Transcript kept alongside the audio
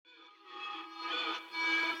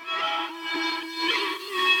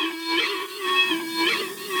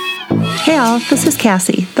y'all, this is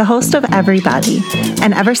Cassie, the host of Everybody,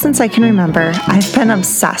 and ever since I can remember, I've been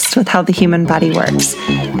obsessed with how the human body works,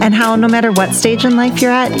 and how no matter what stage in life you're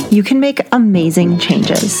at, you can make amazing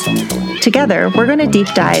changes. Together, we're going to deep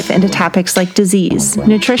dive into topics like disease,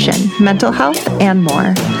 nutrition, mental health, and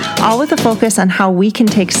more, all with a focus on how we can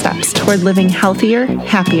take steps toward living healthier,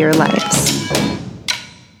 happier lives.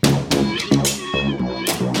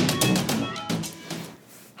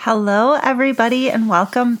 Hello, everybody, and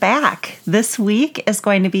welcome back. This week is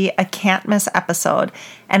going to be a can't miss episode,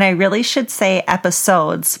 and I really should say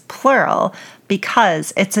episodes, plural,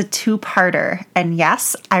 because it's a two-parter. And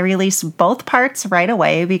yes, I released both parts right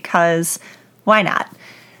away because why not?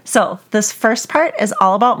 So this first part is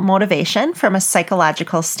all about motivation from a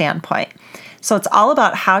psychological standpoint. So it's all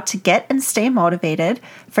about how to get and stay motivated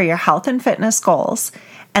for your health and fitness goals.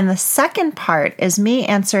 And the second part is me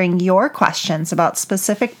answering your questions about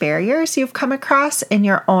specific barriers you've come across in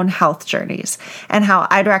your own health journeys and how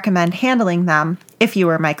I'd recommend handling them if you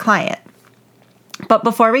were my client. But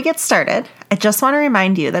before we get started, I just want to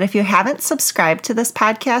remind you that if you haven't subscribed to this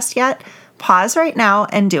podcast yet, pause right now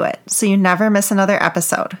and do it so you never miss another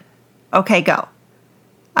episode. Okay, go.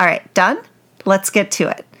 All right, done? Let's get to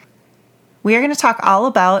it. We are going to talk all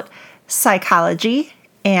about psychology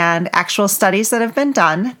and actual studies that have been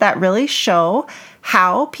done that really show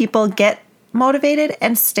how people get motivated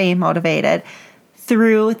and stay motivated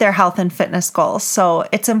through their health and fitness goals. So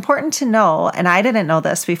it's important to know, and I didn't know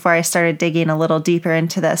this before I started digging a little deeper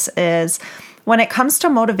into this, is when it comes to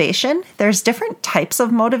motivation, there's different types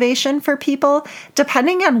of motivation for people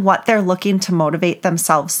depending on what they're looking to motivate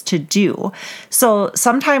themselves to do. So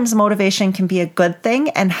sometimes motivation can be a good thing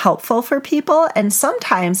and helpful for people, and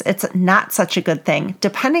sometimes it's not such a good thing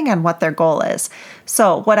depending on what their goal is.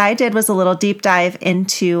 So what I did was a little deep dive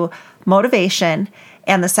into motivation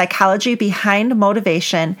and the psychology behind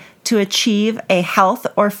motivation to achieve a health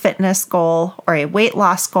or fitness goal or a weight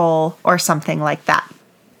loss goal or something like that.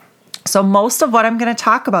 So most of what I'm going to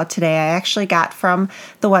talk about today, I actually got from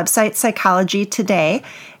the website Psychology Today,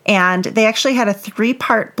 and they actually had a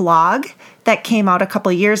 3-part blog that came out a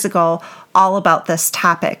couple years ago all about this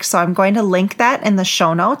topic. So I'm going to link that in the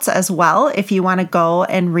show notes as well if you want to go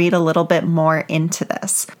and read a little bit more into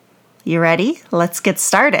this. You ready? Let's get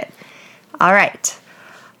started. All right.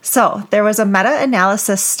 So there was a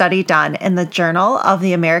meta-analysis study done in the Journal of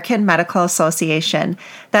the American Medical Association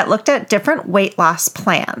that looked at different weight loss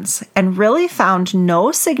plans and really found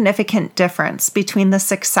no significant difference between the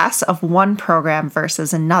success of one program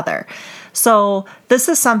versus another. So this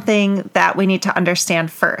is something that we need to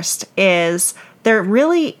understand first, is there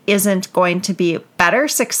really isn't going to be better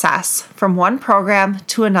success from one program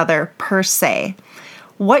to another per se.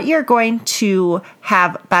 What you're going to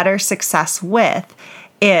have better success with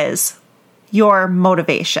is your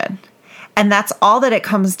motivation. And that's all that it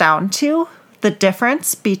comes down to. The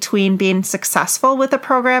difference between being successful with a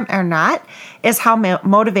program or not is how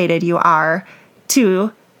motivated you are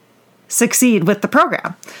to succeed with the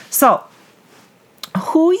program. So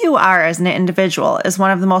who you are as an individual is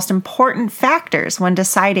one of the most important factors when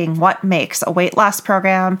deciding what makes a weight loss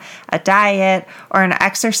program, a diet, or an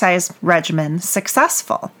exercise regimen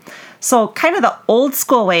successful. So kind of the old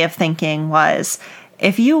school way of thinking was,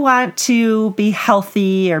 if you want to be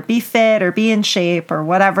healthy or be fit or be in shape or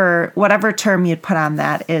whatever term you'd put on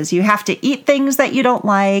that is, you have to eat things that you don't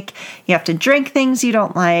like, you have to drink things you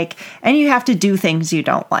don't like, and you have to do things you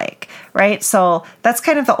don't like, right? So that's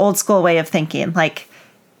kind of the old school way of thinking. Like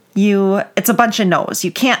it's a bunch of no's.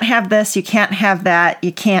 You can't have this, you can't have that,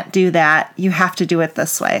 you can't do that, you have to do it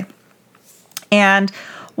this way. And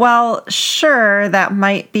well, sure, that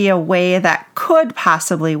might be a way that could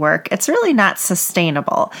possibly work. It's really not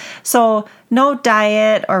sustainable. So no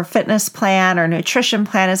diet or fitness plan or nutrition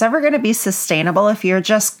plan is ever going to be sustainable if you're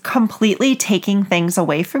just completely taking things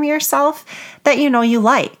away from yourself that you know you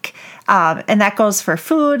like. And that goes for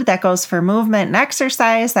food, that goes for movement and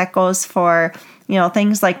exercise, that goes for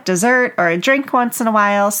things like dessert or a drink once in a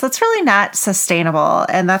while. So it's really not sustainable.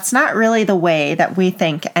 And that's not really the way that we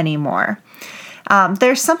think anymore.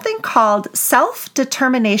 There's something called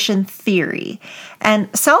self-determination theory. And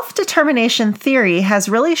self-determination theory has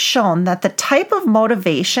really shown that the type of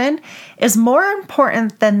motivation is more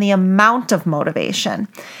important than the amount of motivation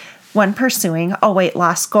when pursuing a weight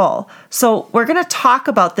loss goal. So we're going to talk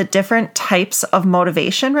about the different types of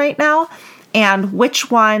motivation right now and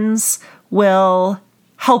which ones will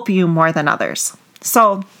help you more than others.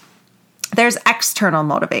 So there's external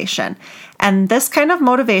motivation, and this kind of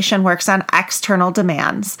motivation works on external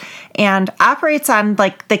demands and operates on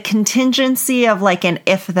like the contingency of like an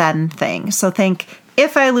if-then thing. So think,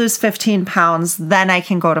 if I lose 15 pounds, then I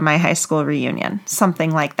can go to my high school reunion,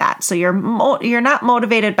 something like that. So you're not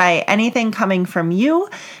motivated by anything coming from you.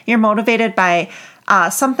 You're motivated by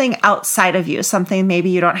something outside of you, something maybe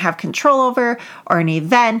you don't have control over, or an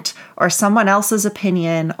event, or someone else's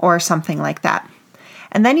opinion, or something like that.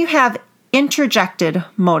 And then you have introjected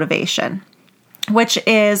motivation, which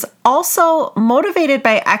is also motivated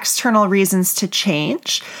by external reasons to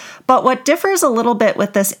change. But what differs a little bit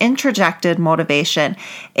with this introjected motivation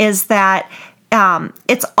is that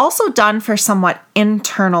it's also done for somewhat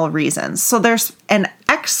internal reasons. So there's an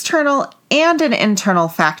external and an internal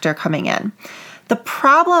factor coming in. The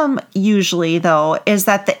problem usually, though, is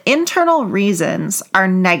that the internal reasons are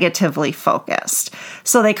negatively focused.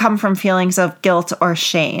 So they come from feelings of guilt or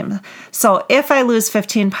shame. So if I lose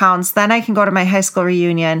 15 pounds, then I can go to my high school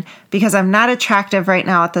reunion because I'm not attractive right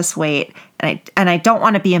now at this weight and I don't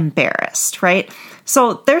want to be embarrassed, right?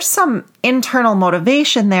 So there's some internal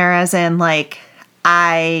motivation there, as in like,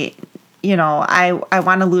 I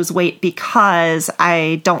want to lose weight because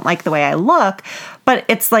I don't like the way I look, but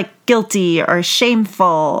it's like guilty or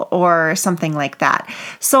shameful or something like that.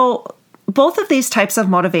 So both of these types of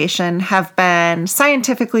motivation have been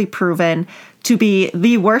scientifically proven to be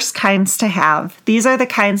the worst kinds to have. These are the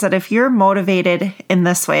kinds that if you're motivated in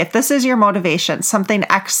this way, if this is your motivation, something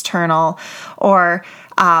external, or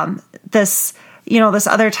this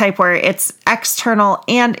other type where it's external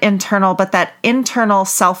and internal, but that internal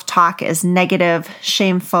self-talk is negative,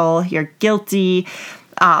 shameful, you're guilty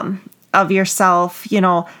of yourself,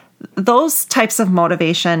 those types of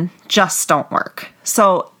motivation just don't work.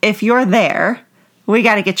 So if you're there, we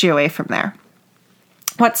got to get you away from there.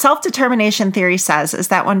 What self-determination theory says is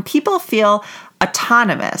that when people feel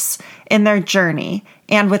autonomous in their journey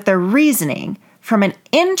and with their reasoning from an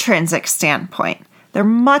intrinsic standpoint, they're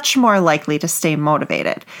much more likely to stay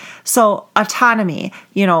motivated. So autonomy,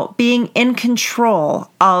 being in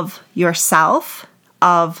control of yourself,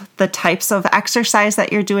 of the types of exercise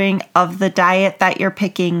that you're doing, of the diet that you're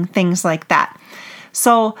picking, things like that.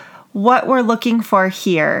 So what we're looking for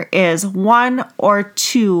here is one or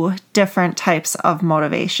two different types of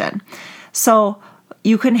motivation. So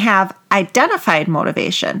you can have identified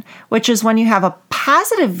motivation, which is when you have a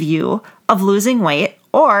positive view of losing weight,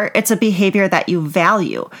 or it's a behavior that you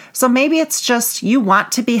value. So maybe it's just you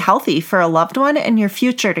want to be healthy for a loved one and your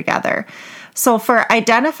future together. So for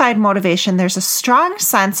identified motivation, there's a strong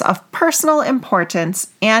sense of personal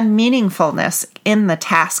importance and meaningfulness in the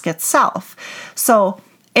task itself. So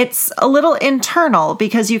it's a little internal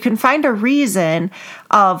because you can find a reason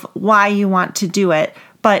of why you want to do it,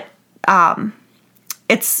 but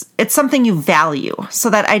it's something you value. So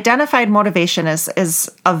that identified motivation is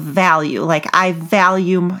of value. Like I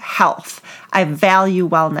value health, I value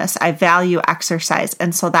wellness, I value exercise,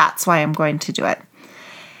 and so that's why I'm going to do it.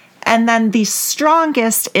 And then the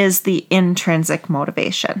strongest is the intrinsic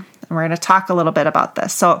motivation. And we're going to talk a little bit about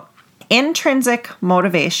this. So intrinsic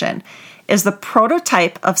motivation is the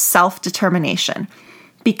prototype of self-determination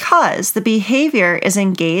because the behavior is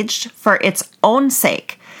engaged for its own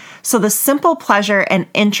sake. So the simple pleasure and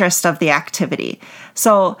interest of the activity.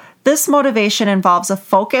 So this motivation involves a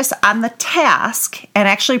focus on the task and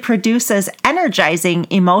actually produces energizing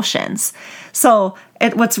emotions. So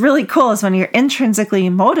what's really cool is when you're intrinsically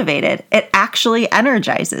motivated, it actually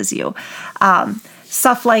energizes you.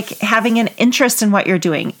 Stuff like having an interest in what you're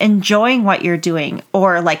doing, enjoying what you're doing,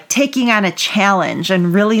 or like taking on a challenge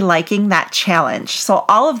and really liking that challenge. So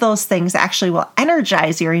all of those things actually will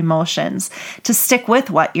energize your emotions to stick with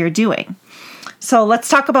what you're doing. So let's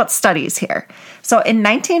talk about studies here. So in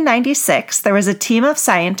 1996, there was a team of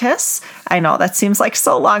scientists. I know that seems like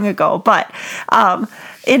so long ago, but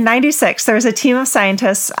in 96, there was a team of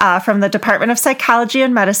scientists from the Department of Psychology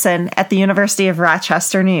and Medicine at the University of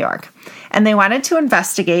Rochester, New York. And they wanted to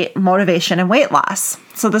investigate motivation and weight loss.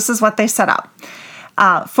 So this is what they set up.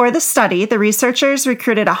 For the study, the researchers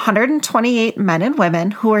recruited 128 men and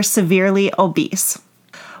women who were severely obese.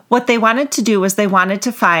 What they wanted to do was they wanted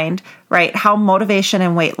to find, how motivation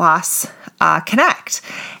and weight loss connect.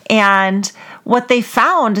 And what they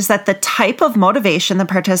found is that the type of motivation the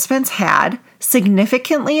participants had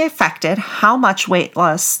significantly affected how much weight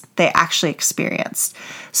loss they actually experienced.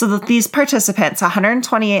 So that these participants,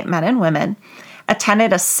 128 men and women,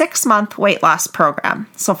 attended a 6-month weight loss program.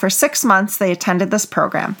 So for 6 months, they attended this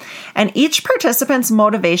program. And each participant's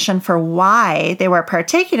motivation for why they were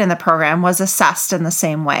partaking in the program was assessed in the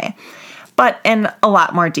same way, but in a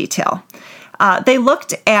lot more detail. They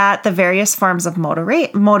looked at the various forms of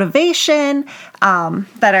motivation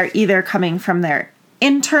that are either coming from their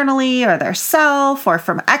internally or their self or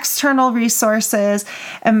from external resources,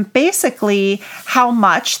 and basically how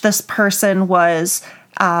much this person was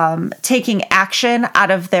taking action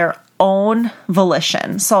out of their own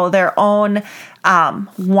volition, so their own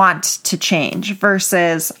want to change,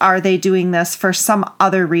 versus are they doing this for some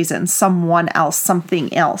other reason, someone else, something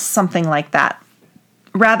like that.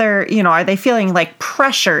 Rather, are they feeling like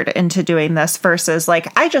pressured into doing this versus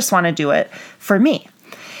like, I just want to do it for me.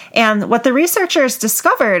 And what the researchers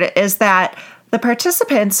discovered is that the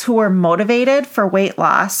participants who were motivated for weight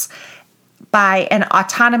loss by an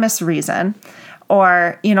autonomous reason,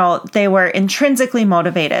 or, they were intrinsically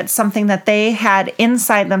motivated, something that they had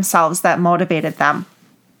inside themselves that motivated them,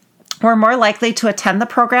 were more likely to attend the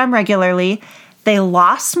program regularly. They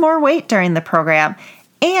lost more weight during the program,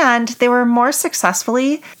 and they were more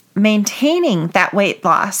successfully maintaining that weight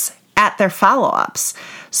loss at their follow-ups.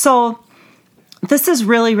 So this is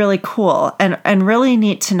really, really cool and really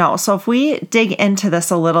neat to know. So if we dig into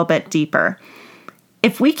this a little bit deeper,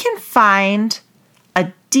 if we can find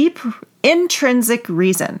a deep intrinsic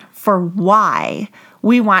reason for why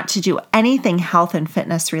we want to do anything health and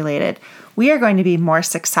fitness related, we are going to be more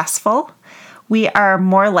successful. We are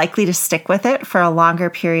more likely to stick with it for a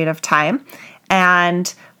longer period of time,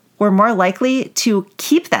 and we're more likely to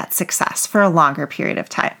keep that success for a longer period of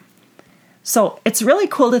time. So it's really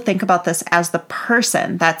cool to think about this as the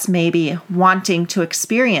person that's maybe wanting to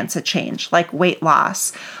experience a change, like weight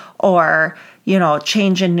loss or,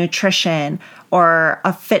 change in nutrition or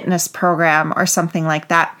a fitness program or something like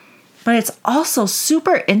that. But it's also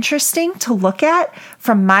super interesting to look at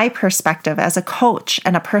from my perspective as a coach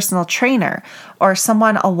and a personal trainer or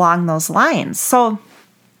someone along those lines. So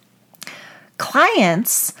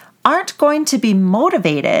clients aren't going to be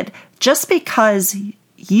motivated just because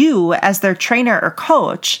you, as their trainer or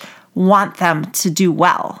coach, want them to do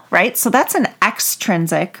well, right? So that's an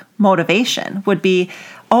extrinsic motivation, would be,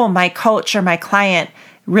 oh, my coach or my client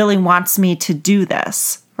really wants me to do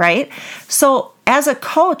this, right? So as a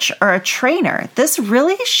coach or a trainer, this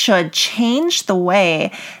really should change the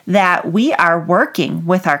way that we are working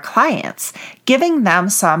with our clients, giving them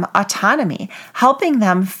some autonomy, helping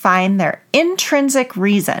them find their intrinsic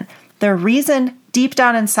reason, their reason deep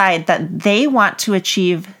down inside that they want to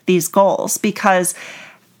achieve these goals. Because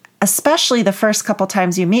especially the first couple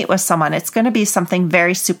times you meet with someone, it's going to be something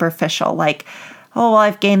very superficial, like, oh, well,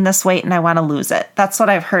 I've gained this weight and I want to lose it. That's what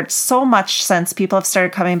I've heard so much since people have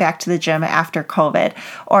started coming back to the gym after COVID,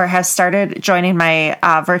 or have started joining my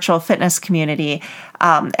virtual fitness community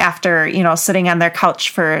after, sitting on their couch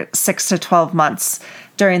for 6 to 12 months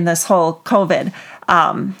during this whole COVID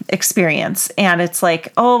experience. And it's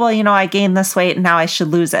like, oh, well, I gained this weight and now I should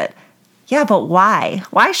lose it. Yeah, but why?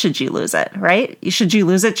 Why should you lose it, right? Should you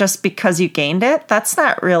lose it just because you gained it? That's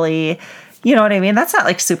not really... You know what I mean? That's not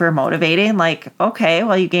like super motivating. Like, okay,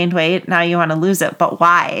 well, you gained weight. Now you want to lose it, but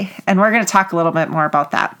why? And we're going to talk a little bit more about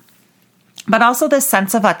that. But also this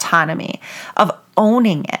sense of autonomy, of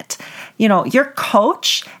owning it. Your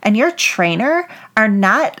coach and your trainer are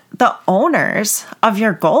not the owners of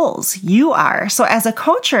your goals. You are. So as a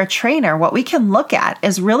coach or a trainer, what we can look at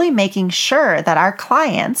is really making sure that our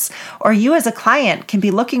clients, or you as a client, can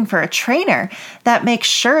be looking for a trainer that makes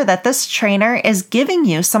sure that this trainer is giving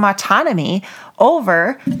you some autonomy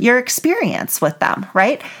over your experience with them,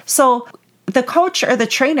 right? So the coach or the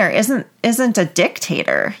trainer isn't a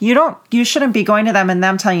dictator. You shouldn't be going to them and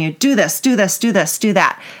them telling you, do this, do this, do this, do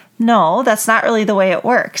that. No, that's not really the way it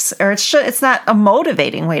works, or it's not a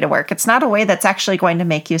motivating way to work. It's not a way that's actually going to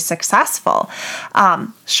make you successful.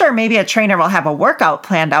 Sure, maybe a trainer will have a workout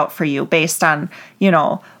planned out for you based on,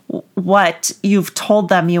 what you've told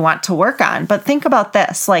them you want to work on. But think about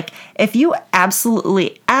this, like if you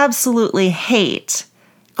absolutely, absolutely hate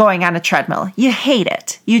going on a treadmill, you hate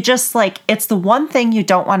it. You just it's the one thing you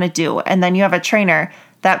don't want to do. And then you have a trainer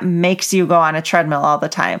that makes you go on a treadmill all the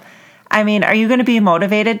time. I mean, are you going to be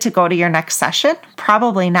motivated to go to your next session?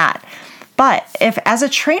 Probably not. But if as a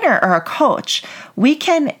trainer or a coach, we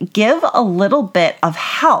can give a little bit of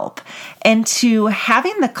help into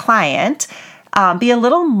having the client be a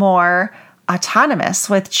little more autonomous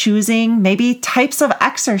with choosing maybe types of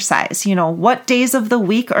exercise, what days of the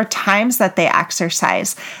week or times that they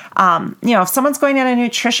exercise. If someone's going on a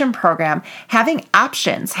nutrition program, having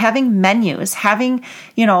options, having menus, having,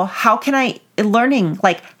 how can I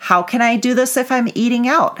do this if I'm eating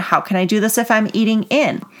out? How can I do this if I'm eating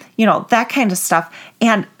in? That kind of stuff.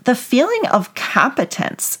 And the feeling of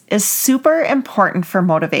competence is super important for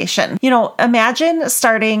motivation. Imagine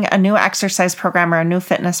starting a new exercise program or a new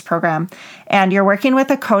fitness program, and you're working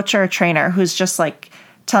with a coach or a trainer who's just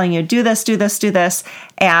telling you, do this, do this, do this,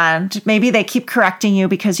 and maybe they keep correcting you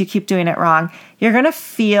because you keep doing it wrong, you're going to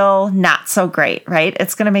feel not so great, right?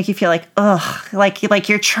 It's going to make you feel like, ugh, like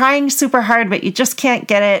you're trying super hard, but you just can't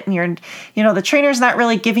get it. And the trainer's not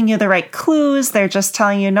really giving you the right clues. They're just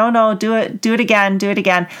telling you, no, do it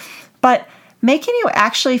again. But making you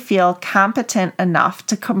actually feel competent enough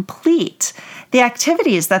to complete the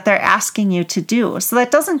activities that they're asking you to do. So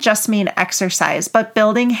that doesn't just mean exercise, but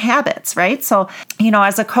building habits, right? So,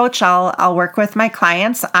 as a coach, I'll work with my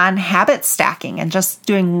clients on habit stacking and just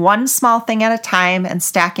doing one small thing at a time and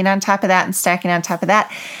stacking on top of that and stacking on top of that.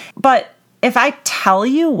 But if I tell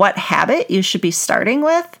you what habit you should be starting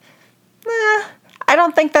with, I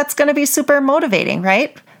don't think that's going to be super motivating,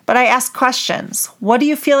 right? But I ask questions. What do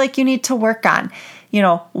you feel like you need to work on?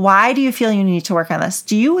 Why do you feel you need to work on this?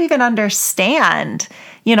 Do you even understand,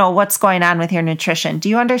 what's going on with your nutrition? Do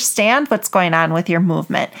you understand what's going on with your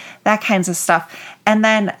movement? That kinds of stuff. And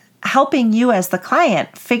then helping you as the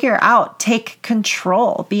client figure out, take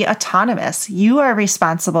control, be autonomous. You are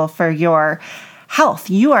responsible for your health.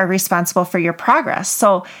 You are responsible for your progress.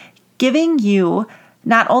 So giving you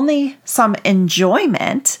not only some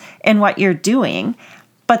enjoyment in what you're doing,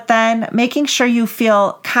 but then making sure you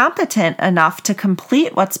feel competent enough to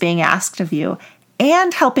complete what's being asked of you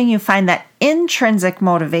and helping you find that intrinsic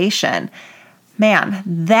motivation. Man,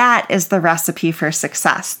 that is the recipe for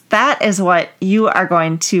success. That is what you are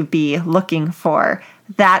going to be looking for.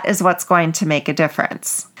 That is what's going to make a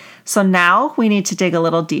difference. So now we need to dig a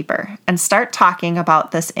little deeper and start talking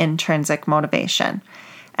about this intrinsic motivation.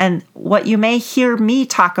 And what you may hear me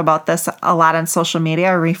talk about this a lot on social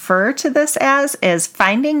media or refer to this as is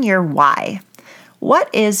finding your why. What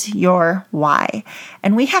is your why?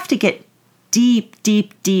 And we have to get deep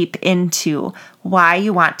into why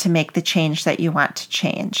you want to make the change that you want to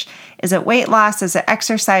change. Is it weight loss? Is it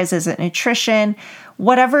exercise? Is it nutrition?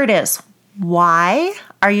 Whatever it is, why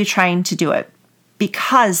are you trying to do it?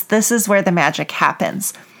 Because this is where the magic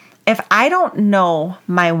happens. If I don't know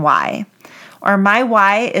my why, or my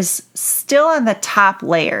why is still on the top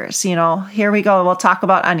layers, here we go. We'll talk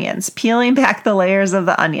about onions, peeling back the layers of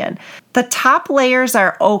the onion. The top layers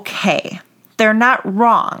are okay. They're not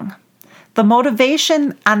wrong. The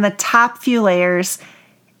motivation on the top few layers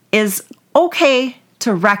is okay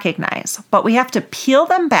to recognize, but we have to peel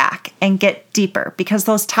them back and get deeper because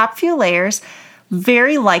those top few layers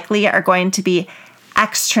very likely are going to be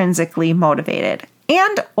extrinsically motivated.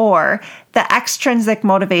 And or the extrinsic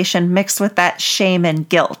motivation mixed with that shame and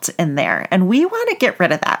guilt in there. And we want to get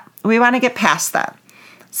rid of that. We want to get past that.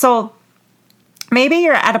 So maybe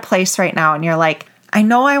you're at a place right now and you're like, I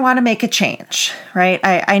know I want to make a change, right?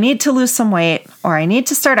 I need to lose some weight or I need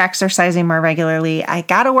to start exercising more regularly. I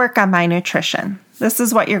got to work on my nutrition. This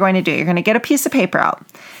is what you're going to do. You're going to get a piece of paper out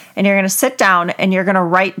and you're going to sit down and you're going to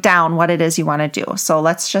write down what it is you want to do. So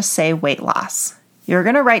let's just say weight loss. You're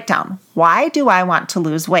going to write down, why do I want to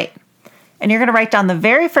lose weight? And you're going to write down the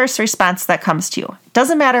very first response that comes to you. It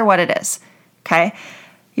doesn't matter what it is, okay?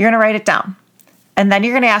 You're going to write it down. And then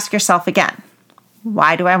you're going to ask yourself again,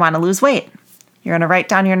 why do I want to lose weight? You're going to write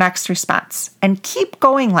down your next response and keep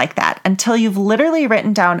going like that until you've literally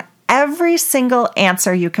written down every single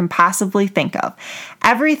answer you can possibly think of.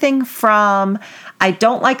 Everything from, I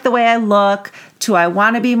don't like the way I look, to I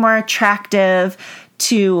want to be more attractive,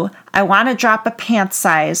 to I want to drop a pant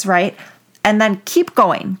size, right? And then keep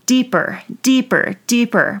going deeper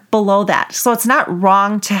below that. So it's not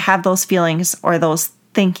wrong to have those feelings or those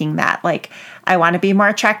thinking that, like, I want to be more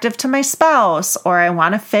attractive to my spouse, or I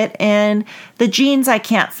want to fit in the jeans I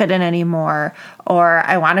can't fit in anymore, or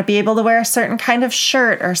I want to be able to wear a certain kind of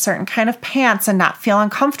shirt or a certain kind of pants and not feel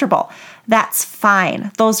uncomfortable. That's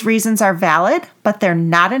fine. Those reasons are valid, but they're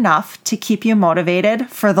not enough to keep you motivated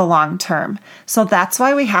for the long term. So that's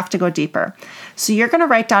why we have to go deeper. So you're going to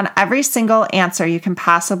write down every single answer you can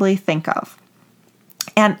possibly think of.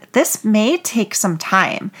 And this may take some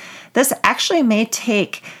time. This actually may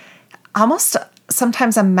take almost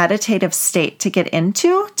sometimes a meditative state to get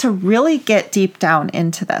into, to really get deep down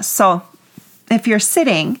into this. So if you're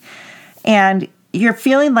sitting and you're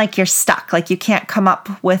feeling like you're stuck, like you can't come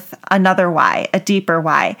up with another why, a deeper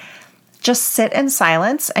why, just sit in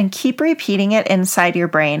silence and keep repeating it inside your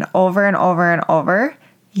brain over and over and over.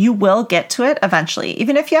 You will get to it eventually,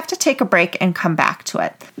 even if you have to take a break and come back to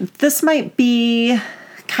it. This might be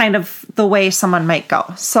kind of the way someone might go.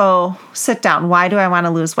 So sit down. Why do I want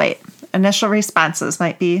to lose weight? Initial responses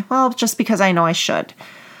might be, well, just because I know I should,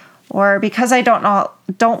 or because I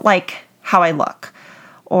don't like how I look,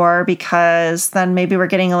 or because then maybe we're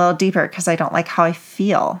getting a little deeper because I don't like how I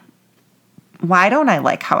feel. Why don't I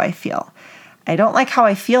like how I feel? I don't like how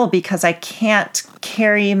I feel because I can't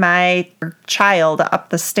carry my child up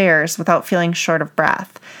the stairs without feeling short of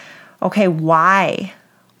breath. Okay, why?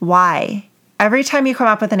 Why? Every time you come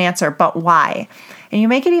up with an answer, but why? And you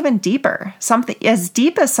make it even deeper. Something as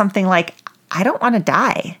deep as something like, I don't want to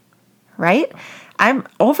die, right? I'm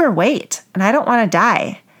overweight and I don't want to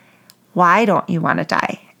die. Why don't you want to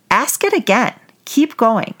die? Ask it again. Keep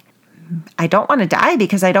going. I don't want to die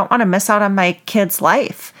because I don't want to miss out on my kid's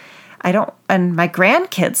life. And my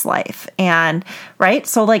grandkids' life. And right.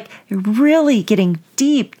 So like really getting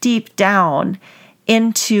deep, deep down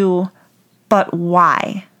into, but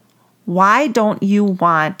why? Why don't you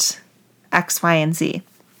want X, Y, and Z?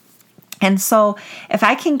 And so if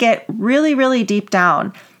I can get really, really deep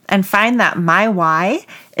down and find that my why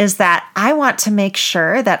is that I want to make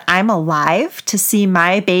sure that I'm alive to see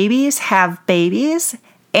my babies have babies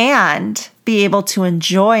and be able to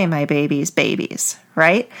enjoy my babies' babies,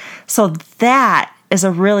 right? So that is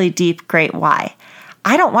a really deep, great why.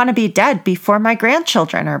 I don't want to be dead before my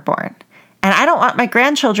grandchildren are born. And I don't want my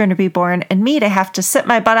grandchildren to be born and me to have to sit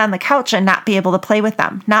my butt on the couch and not be able to play with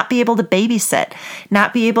them, not be able to babysit,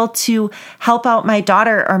 not be able to help out my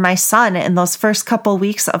daughter or my son in those first couple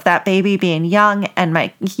weeks of that baby being young. And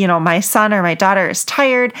my son or my daughter is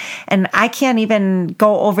tired and I can't even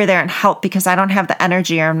go over there and help because I don't have the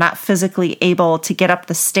energy or I'm not physically able to get up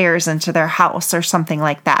the stairs into their house or something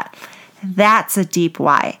like that. That's a deep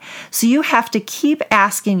why. So you have to keep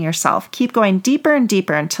asking yourself, keep going deeper and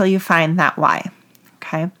deeper until you find that why.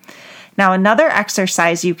 Okay. Now, another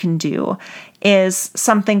exercise you can do is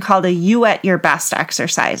something called a you at your best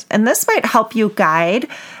exercise. And this might help you guide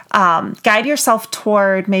yourself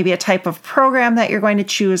toward maybe a type of program that you're going to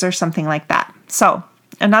choose or something like that. So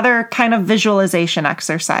another kind of visualization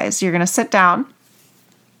exercise. You're going to sit down.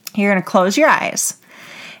 You're going to close your eyes.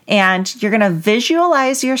 And you're going to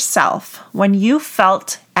visualize yourself when you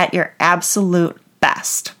felt at your absolute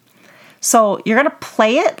best. So you're going to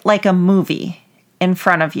play it like a movie in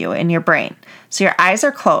front of you in your brain. So your eyes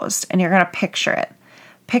are closed and you're going to picture it.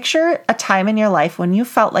 Picture a time in your life when you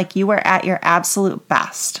felt like you were at your absolute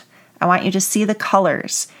best. I want you to see the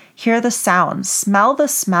colors, hear the sounds, smell the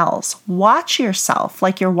smells, watch yourself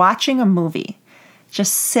like you're watching a movie.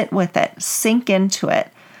 Just sit with it, sink into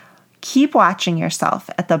it. Keep watching yourself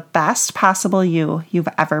at the best possible you've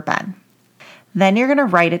ever been. Then you're going to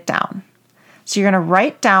write it down. So you're going to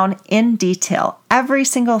write down in detail every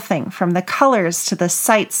single thing from the colors to the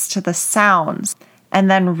sights to the sounds and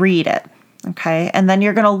then read it. Okay. And then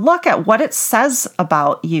you're going to look at what it says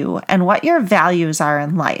about you and what your values are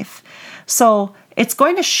in life. So it's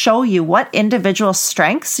going to show you what individual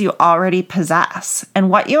strengths you already possess and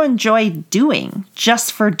what you enjoy doing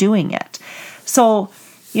just for doing it. So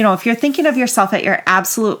if you're thinking of yourself at your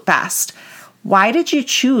absolute best, why did you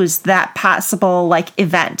choose that possible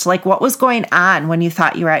event? What was going on when you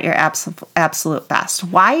thought you were at your absolute best?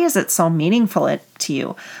 Why is it so meaningful to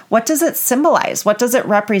you? What does it symbolize? What does it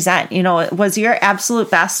represent? Was your absolute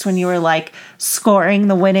best when you were scoring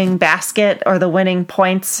the winning basket or the winning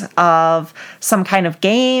points of some kind of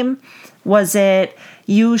game? Was it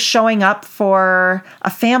you showing up for a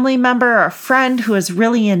family member or a friend who is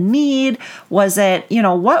really in need? Was it,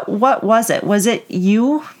 what was it? Was it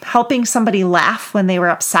you helping somebody laugh when they were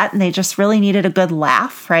upset and they just really needed a good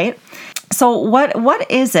laugh, right? So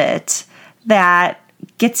what is it that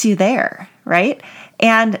gets you there, right?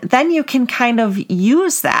 And then you can kind of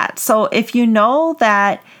use that. So if you know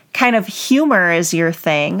that kind of humor is your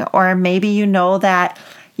thing, or maybe you know that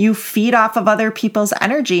you feed off of other people's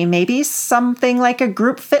energy. Maybe something like a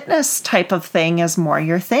group fitness type of thing is more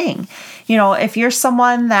your thing. If you're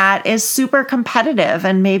someone that is super competitive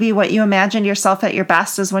and maybe what you imagined yourself at your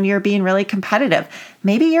best is when you're being really competitive,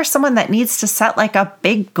 maybe you're someone that needs to set a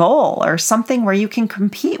big goal or something where you can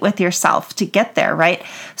compete with yourself to get there, right?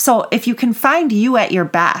 So if you can find you at your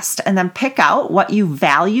best and then pick out what you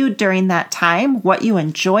valued during that time, what you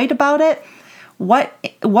enjoyed about it, what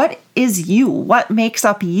is you? What makes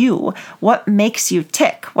up you? What makes you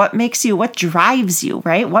tick? What drives you,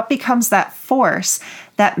 right? What becomes that force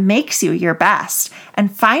that makes you your best?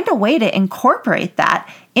 And find a way to incorporate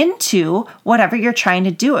that into whatever you're trying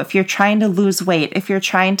to do. If you're trying to lose weight, if you're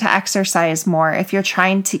trying to exercise more, if you're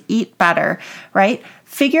trying to eat better, right?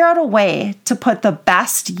 Figure out a way to put the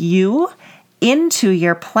best you into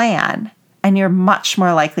your plan, and you're much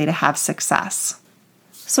more likely to have success.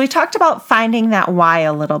 So we talked about finding that why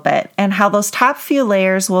a little bit and how those top few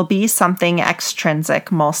layers will be something extrinsic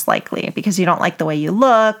most likely because you don't like the way you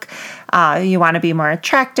look, you want to be more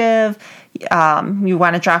attractive, you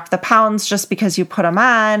want to drop the pounds just because you put them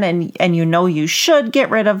on and you should get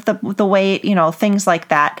rid of the weight, things like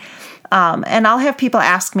that. And I'll have people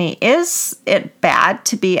ask me, is it bad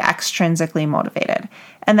to be extrinsically motivated?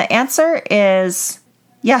 And the answer is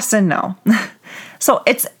yes and no. So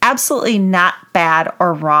it's absolutely not bad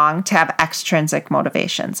or wrong to have extrinsic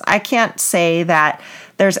motivations. I can't say that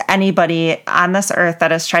there's anybody on this earth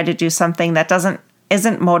that has tried to do something that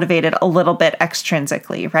isn't motivated a little bit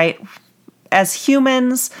extrinsically, right? As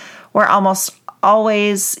humans, we're almost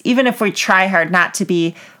always, even if we try hard not to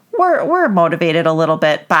be, we're motivated a little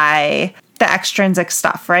bit by the extrinsic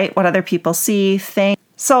stuff, right? What other people see, think.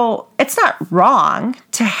 So it's not wrong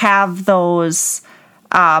to have those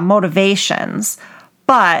motivations,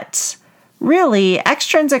 but really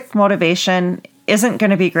extrinsic motivation isn't going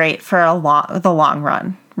to be great for the long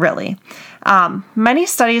run, really. Many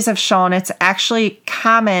studies have shown it's actually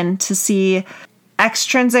common to see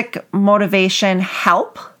extrinsic motivation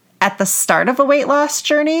help at the start of a weight loss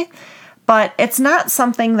journey, but it's not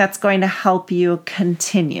something that's going to help you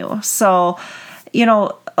continue. So,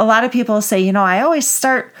 a lot of people say, I always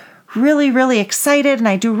start really, really excited and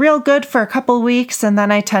I do real good for a couple of weeks and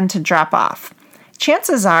then I tend to drop off.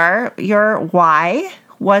 Chances are your why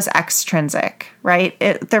was extrinsic, right?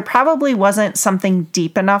 There probably wasn't something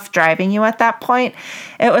deep enough driving you at that point.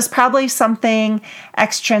 It was probably something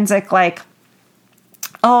extrinsic like,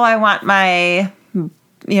 oh, I want my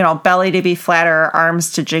belly to be flatter, or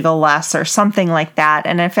arms to jiggle less, or something like that.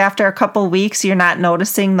 And if after a couple weeks you're not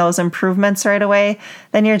noticing those improvements right away,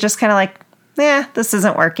 then you're just kind of like, this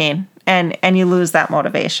isn't working. And you lose that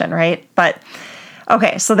motivation, right? But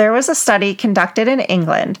okay, so there was a study conducted in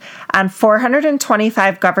England on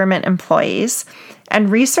 425 government employees,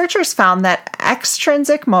 and researchers found that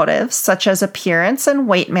extrinsic motives, such as appearance and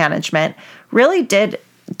weight management, really did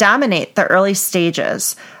dominate the early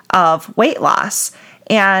stages of weight loss.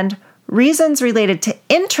 And reasons related to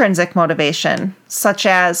intrinsic motivation, such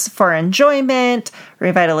as for enjoyment,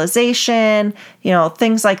 revitalization,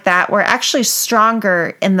 things like that, were actually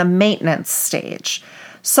stronger in the maintenance stage.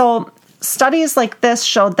 So studies like this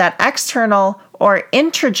showed that external or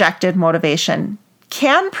introjected motivation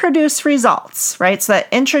can produce results, right? So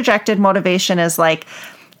that introjected motivation is like,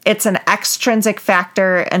 it's an extrinsic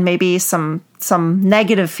factor and maybe some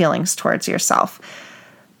negative feelings towards yourself.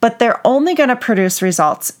 But they're only going to produce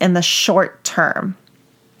results in the short term.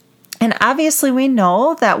 And obviously we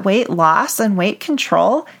know that weight loss and weight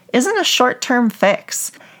control isn't a short-term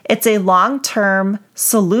fix. It's a long-term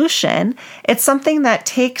solution. It's something that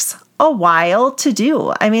takes a while to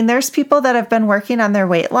do. I mean, there's people that have been working on their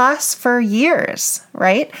weight loss for years,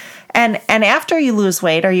 right? And after you lose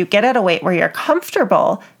weight or you get at a weight where you're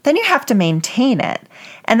comfortable, then you have to maintain it.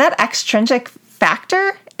 And that extrinsic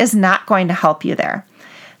factor is not going to help you there.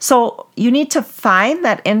 So you need to find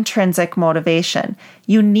that intrinsic motivation.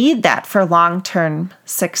 You need that for long-term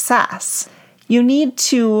success. You need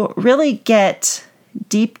to really get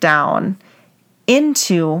deep down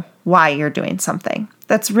into why you're doing something.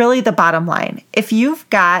 That's really the bottom line. If you've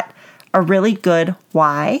got a really good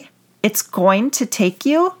why, it's going to take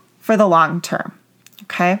you for the long term.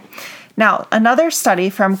 Okay? Now, another study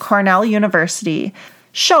from Cornell University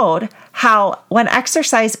showed how when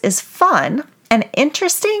exercise is fun, an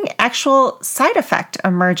interesting actual side effect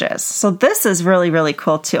emerges. So this is really, really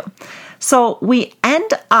cool too. So we end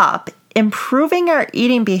up improving our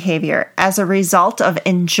eating behavior as a result of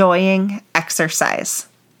enjoying exercise.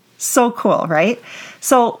 So cool, right?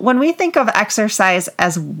 So when we think of exercise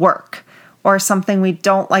as work or something we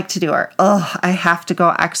don't like to do, or, I have to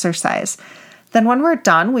go exercise, then when we're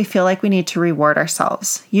done, we feel like we need to reward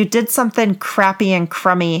ourselves. You did something crappy and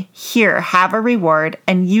crummy, here, have a reward,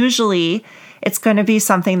 and usually it's going to be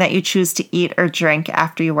something that you choose to eat or drink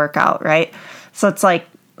after you work out, right? So it's like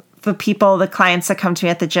the clients that come to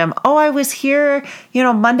me at the gym, I was here,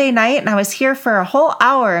 Monday night, and I was here for a whole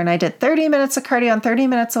hour, and I did 30 minutes of cardio and 30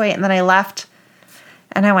 minutes of weight, and then I left,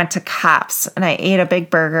 and I went to Kops, and I ate a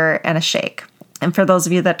big burger and a shake. And for those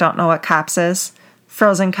of you that don't know what Kops is,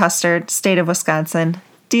 frozen custard, state of Wisconsin,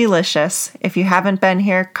 delicious. If you haven't been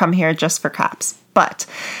here, come here just for Kops. But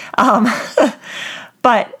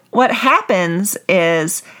what happens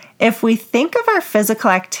is if we think of our physical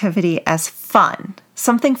activity as fun,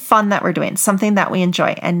 something fun that we're doing, something that we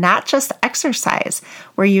enjoy, and not just exercise,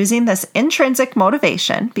 we're using this intrinsic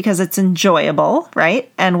motivation because it's enjoyable,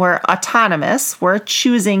 right? And we're autonomous. We're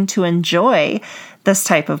choosing to enjoy this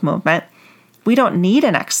type of movement. We don't need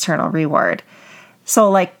an external reward. So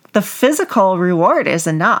like the physical reward is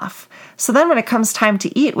enough. So then when it comes time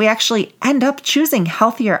to eat, we actually end up choosing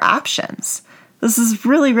healthier options. This is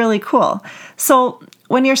really, really cool. So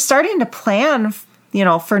when you're starting to plan,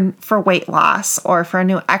 for weight loss or for a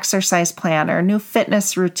new exercise plan or a new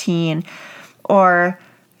fitness routine or,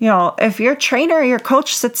 If your trainer or your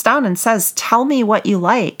coach sits down and says, tell me what you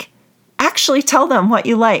like, actually tell them what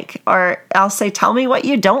you like. Or I'll say, tell me what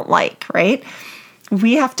you don't like, right?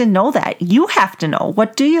 We have to know that. You have to know,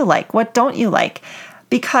 what do you like? What don't you like?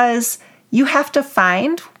 Because you have to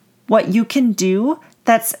find what you can do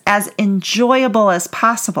that's as enjoyable as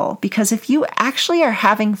possible. Because if you actually are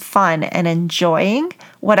having fun and enjoying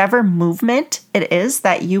whatever movement it is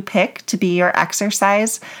that you pick to be your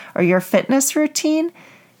exercise or your fitness routine,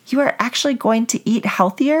 you are actually going to eat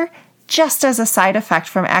healthier just as a side effect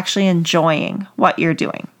from actually enjoying what you're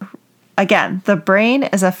doing. Again, the brain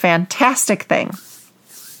is a fantastic thing.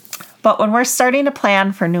 But when we're starting to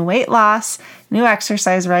plan for new weight loss, new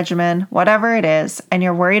exercise regimen, whatever it is, and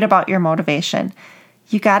you're worried about your motivation,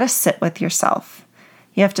 you got to sit with yourself.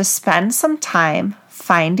 You have to spend some time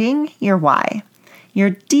finding your why, your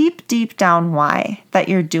deep, deep down why that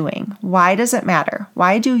you're doing. Why does it matter?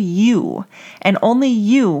 Why do you and only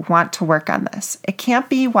you want to work on this? It can't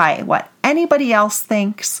be what anybody else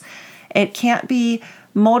thinks. It can't be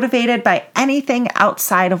motivated by anything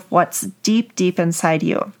outside of what's deep, deep inside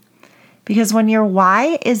you. Because when your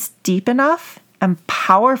why is deep enough and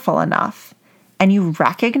powerful enough, and you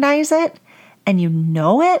recognize it and you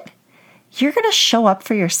know it, you're going to show up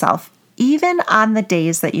for yourself even on the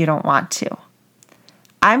days that you don't want to.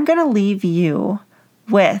 I'm going to leave you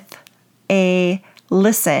with a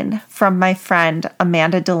listen from my friend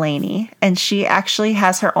Amanda Delaney, and she actually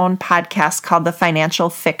has her own podcast called The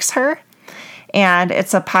Financial Fix-Her. And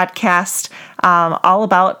it's a podcast all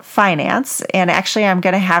about finance. And actually, I'm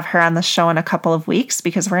going to have her on the show in a couple of weeks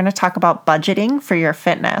because we're going to talk about budgeting for your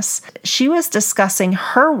fitness. She was discussing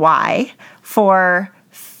her why for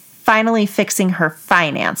finally fixing her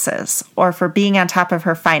finances or for being on top of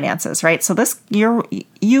her finances, right? So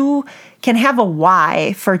you can have a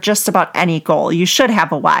why for just about any goal. You should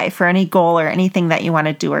have a why for any goal or anything that you want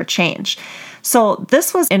to do or change. So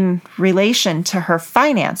this was in relation to her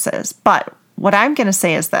finances, but what I'm going to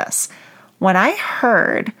say is this. When I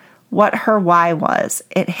heard what her why was,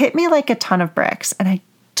 it hit me like a ton of bricks, and I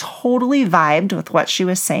totally vibed with what she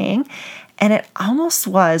was saying. And it almost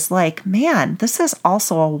was like, man, this is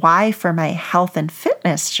also a why for my health and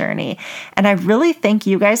fitness journey. And I really think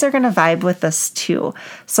you guys are going to vibe with this too.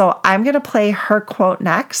 So I'm going to play her quote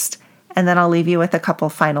next, and then I'll leave you with a couple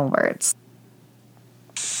final words.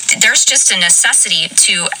 There's just a necessity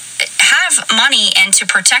to have money and to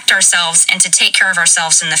protect ourselves and to take care of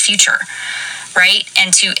ourselves in the future, right?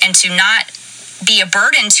 And to not be a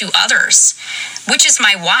burden to others, which is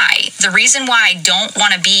my why. The reason why I don't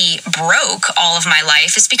want to be broke all of my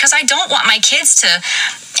life is because I don't want my kids to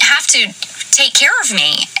have to take care of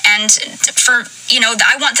me. And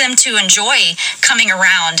I want them to enjoy coming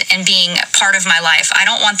around and being part of my life. I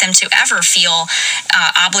don't want them to ever feel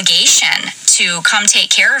obligation to come take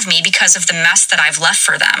care of me because of the mess that I've left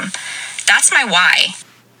for them. That's my why.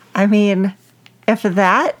 I mean, if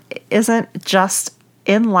that isn't just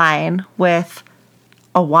in line with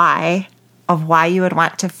a why of why you would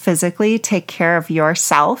want to physically take care of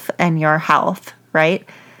yourself and your health, right?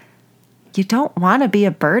 You don't want to be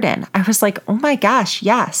a burden. I was like, oh my gosh,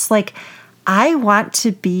 yes. Like, I want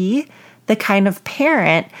to be the kind of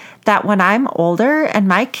parent that when I'm older and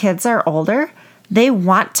my kids are older, they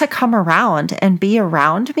want to come around and be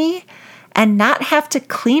around me and not have to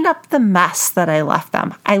clean up the mess that I left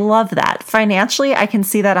them. I love that. Financially, I can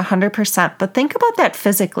see that 100%, but think about that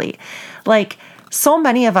physically. Like, so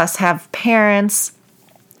many of us have parents,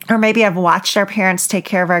 or maybe I've watched our parents take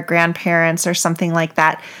care of our grandparents or something like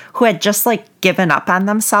that, who had just given up on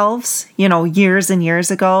themselves, years and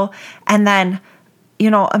years ago. And then,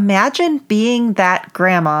 imagine being that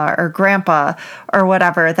grandma or grandpa or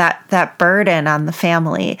whatever, that burden on the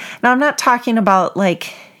family. Now, I'm not talking about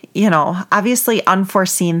obviously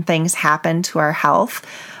unforeseen things happen to our health,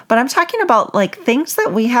 but I'm talking about things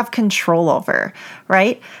that we have control over,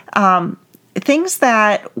 right? Things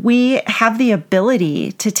that we have the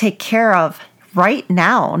ability to take care of right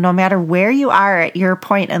now, no matter where you are at your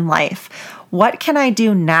point in life. What can I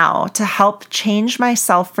do now to help change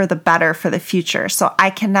myself for the better for the future so I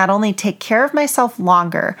can not only take care of myself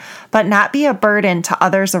longer, but not be a burden to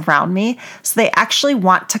others around me so they actually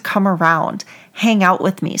want to come around, hang out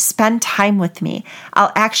with me, spend time with me.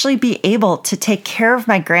 I'll actually be able to take care of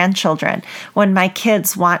my grandchildren when my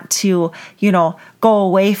kids want to, go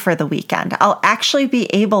away for the weekend. I'll actually be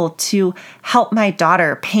able to help my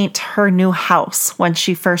daughter paint her new house when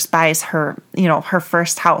she first buys her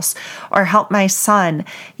first house, or help my son,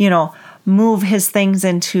 move his things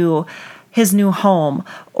into his new home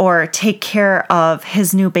or take care of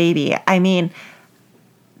his new baby. I mean,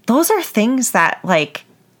 those are things that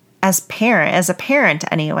as a parent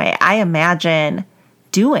anyway, I imagine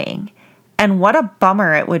doing. And what a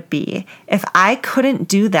bummer it would be if I couldn't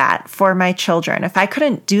do that for my children, if I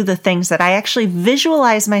couldn't do the things that I actually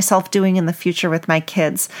visualize myself doing in the future with my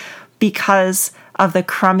kids because of the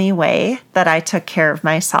crummy way that I took care of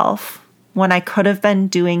myself when I could have been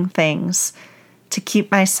doing things to keep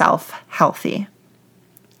myself healthy.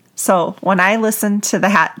 So when I listened to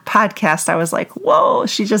that podcast, I was like, whoa,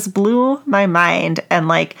 she just blew my mind and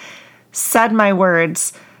like said my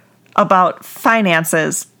words about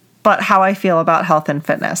finances, but how I feel about health and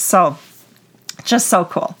fitness. So just so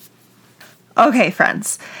cool. Okay,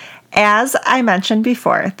 friends, as I mentioned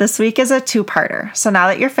before, this week is a two-parter. So now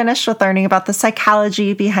that you're finished with learning about the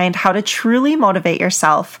psychology behind how to truly motivate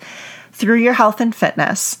yourself through your health and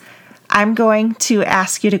fitness, I'm going to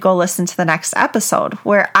ask you to go listen to the next episode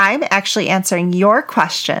where I'm actually answering your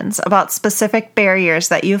questions about specific barriers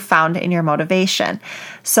that you found in your motivation.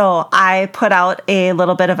 So I put out a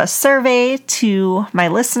little bit of a survey to my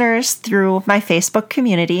listeners through my Facebook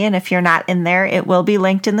community. And if you're not in there, it will be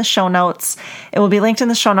linked in the show notes. It will be linked in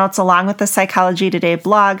the show notes along with the Psychology Today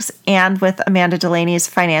blogs and with Amanda Delaney's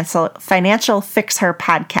Financial Fix Her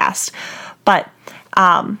podcast. But,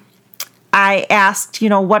 I asked,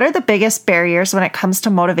 what are the biggest barriers when it comes to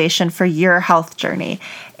motivation for your health journey?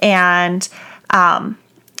 And I'm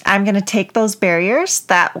going to take those barriers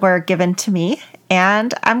that were given to me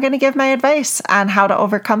and I'm going to give my advice on how to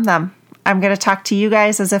overcome them. I'm going to talk to you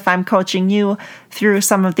guys as if I'm coaching you through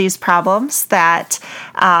some of these problems that,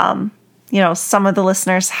 some of the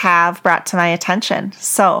listeners have brought to my attention.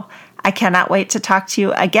 So I cannot wait to talk to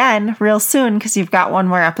you again real soon because you've got one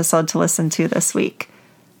more episode to listen to this week.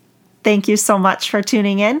 Thank you so much for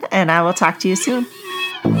tuning in, and I will talk to you soon.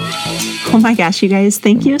 Oh my gosh, you guys,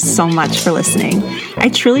 thank you so much for listening. I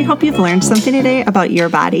truly hope you've learned something today about your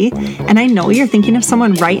body, and I know you're thinking of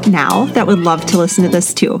someone right now that would love to listen to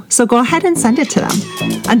this too. So go ahead and send it to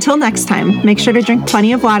them. Until next time, make sure to drink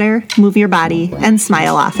plenty of water, move your body, and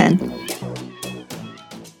smile often.